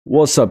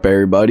What's up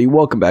everybody,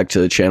 welcome back to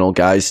the channel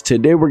guys.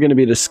 Today we're going to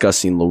be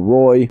discussing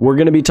LAROI. We're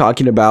going to be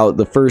talking about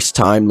the first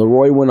time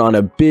LAROI went on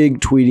a big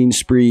tweeting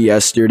spree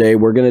yesterday.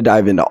 We're going to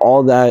dive into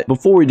all that.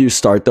 Before we do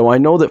start though, I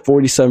know that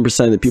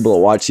 47% of the people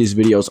that watch these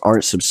videos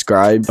aren't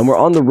subscribed, and we're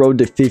on the road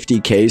to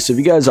 50k, so if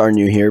you guys are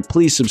new here,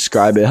 please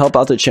subscribe. It help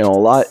out the channel a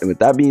lot. And with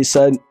that being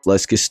said,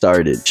 let's get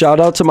started. Shout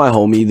out to my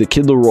homie, the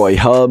Kid LAROI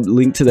Hub.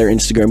 Link to their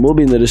Instagram will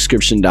be in the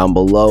description down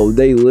below.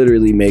 They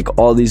literally make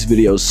all these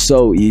videos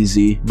so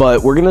easy.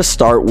 But we're going to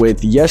start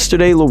with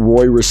yesterday.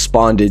 LAROI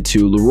responded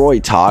to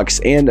LAROI Talks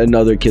and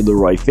another Kid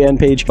LAROI fan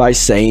page by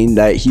saying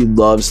that he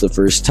loves the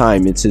first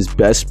time. It's his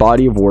best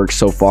body of work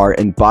so far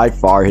and by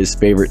far his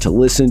favorite to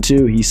listen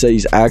to. He said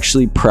he's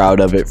actually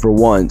proud of it for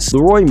once.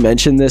 LAROI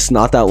mentioned this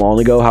not that long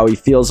ago, how he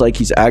feels like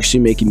he's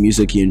actually making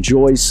music he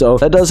enjoys, so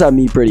that does have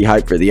me pretty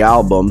hyped for the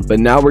album. But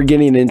now we're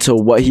getting into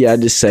what he had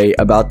to say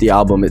about the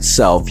album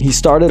itself. He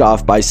started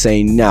off by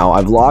saying, "Now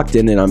I've locked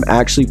in and I'm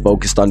actually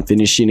focused on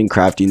finishing and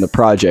crafting the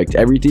project.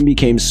 Everything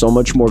became so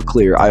much more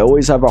clear. I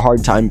always have a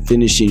hard time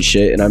finishing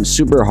shit and I'm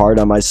super hard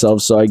on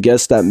myself, so I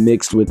guess that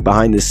mixed with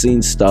behind the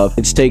scenes stuff,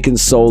 it's taken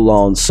so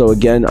long. So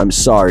again, I'm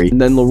sorry."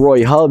 And then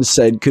LAROI Hub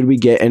said, "Could we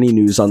get any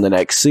news on the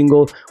next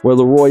single?" Where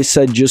LAROI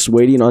said, "Just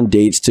waiting on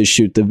dates to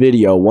shoot the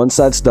video. Once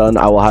that's done,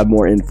 I will have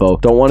more info.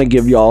 Don't want to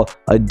give y'all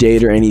a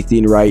date or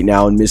anything right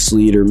now and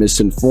mislead or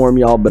misinform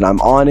y'all, but I'm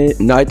on it."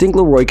 Now I think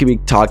LAROI could be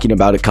talking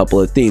about a couple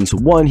of things.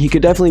 One, he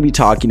could definitely be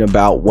talking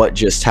about what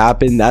just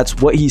happened. That's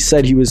what he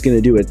said he was going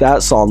to do with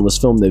that song, was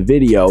film the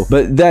video.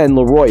 But then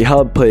LAROI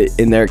Hub put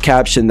in their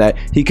caption that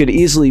he could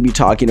easily be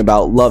talking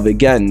about Love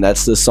Again.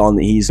 That's the song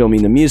that he's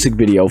filming the music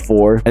video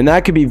for. And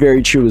that could be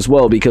very true as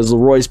well, because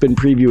LAROI's been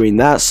previewing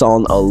that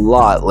song a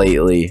lot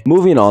lately.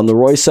 Moving on,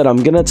 LAROI said,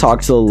 "I'm gonna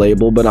talk to the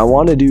label, but I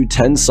want to do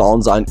 10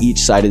 songs on each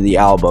side of the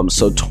album,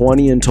 so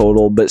 20 in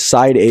total, but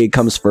side A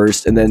comes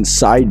first and then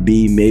side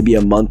B maybe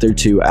a month or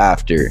two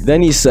after."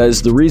 Then he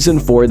says, "The reason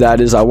for that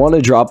is I want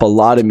to drop a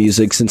lot of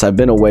music since I've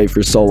been away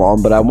for so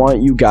long, but I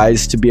want you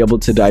guys to be able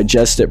to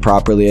digest it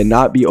properly and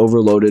not be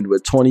overloaded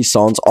with 20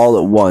 songs all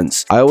at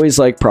once. I always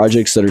like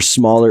projects that are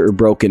smaller or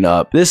broken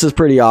up." This is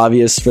pretty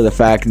obvious for the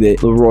fact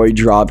that LAROI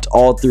dropped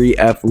all 3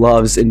 F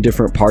Loves in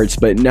different parts,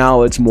 but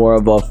now it's more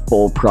of a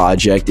full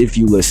project if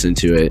you listen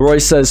to it.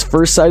 LAROI says,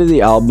 "First side of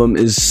the album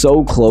is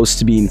so close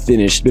to being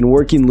finished. Been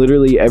working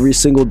literally every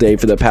single day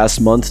for the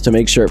past month to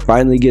make sure it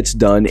finally gets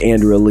done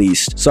and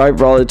released. Sorry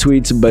for all the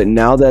tweets, but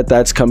now that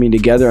that's coming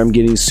together, I'm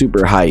getting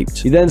super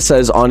hyped." He then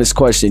says, honest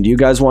question, "Do you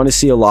guys want to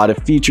see a lot of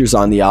features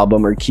on the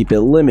album or keep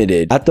it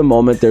limited? At the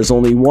moment, there's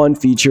only one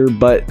feature,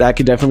 but that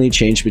could definitely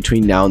change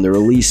between now and the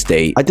release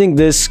date." I think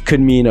this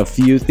could mean a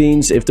few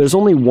things. If there's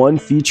only one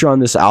feature on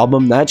this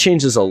album, that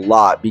changes a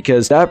lot,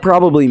 because that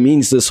probably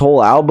means this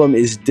whole album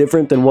is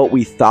different than what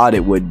we thought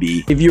it would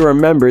be. If you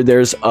remember,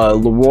 there's a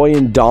LAROI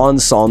and Dawn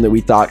song that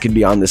we thought could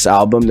be on this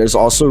album. There's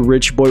also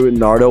Rich Boy with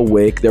Nardo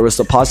Wick. There was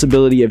the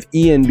possibility of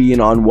Ian being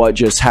on What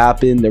Just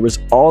Happened. There was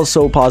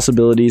also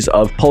possibilities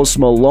of Post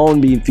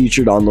Malone being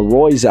featured on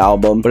LAROI's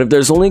album. But if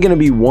there's only going to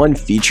be one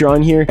feature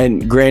on here,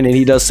 and granted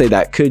he does say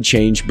that could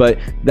change, but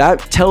that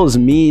tells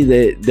me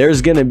that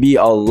there's going to be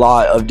a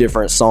lot of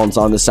different songs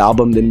on this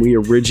album than we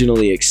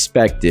originally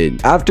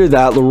expected. After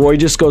that, LAROI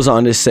just goes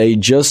on to say,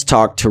 "Just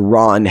talked to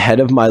Ron, head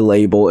of my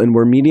label, and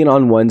we're meeting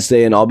on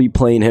Wednesday and I'll be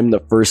playing him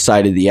the first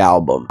side of the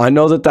album." I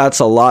know that that's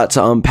a lot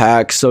to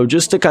unpack, so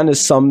just to kind of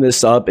sum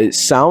this up, it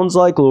sounds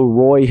like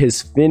LAROI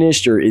has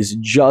finished or is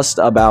just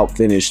about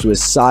finished with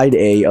side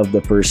A of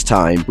the first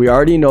time. We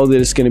already know that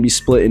it's going to be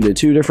split into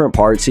 2 different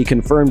parts. He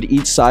confirmed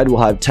each side will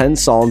have 10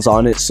 songs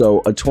on it,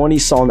 so a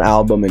 20-song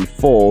album in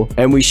full,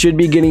 and we should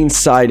be getting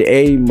side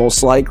A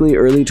most likely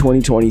early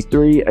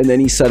 2023, and then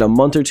he said a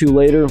month or 2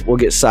 later we'll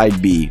get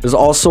side B. There's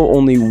also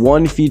only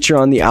one feature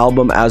on the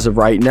album as of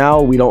right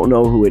now. We don't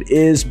know who it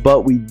is,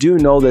 but we do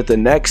know that the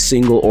next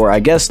single, or I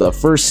guess the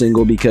first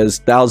single,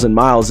 because 1,000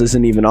 Miles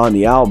isn't even on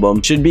the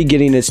album, should be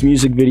getting its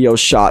music video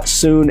shot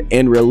soon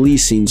and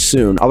releasing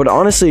soon. I would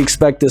honestly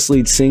expect this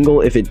lead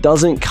single, if it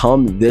doesn't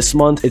come this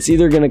month, it's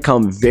either going to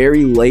come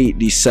very late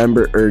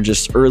December or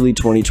just early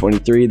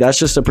 2023. That's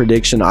just a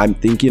prediction I'm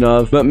thinking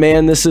of. But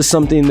man, this is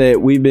something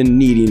that we've been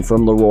needing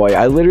from LAROI.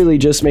 I literally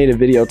just made a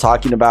video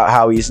talking about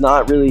how he's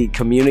not really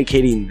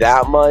communicating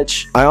that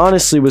much. I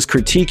honestly was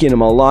critiquing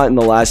him a lot in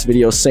the last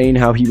video, saying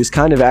how he was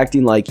kind of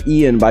acting like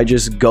Ian by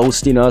just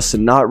ghosting us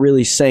and not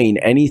really saying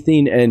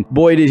anything, and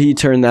boy did he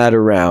turn that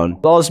around.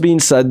 With all this being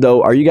said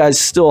though, are you guys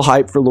still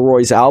hyped for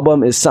LAROI's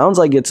album? It sounds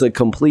like it's a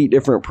complete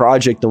different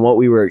project than what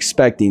we were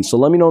expecting, so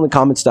let me know in the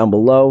comments down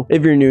below.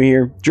 If you're new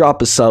here,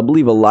 drop a sub,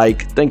 leave a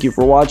like. Thank you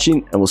for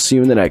watching, and we'll see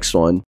you in the next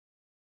one.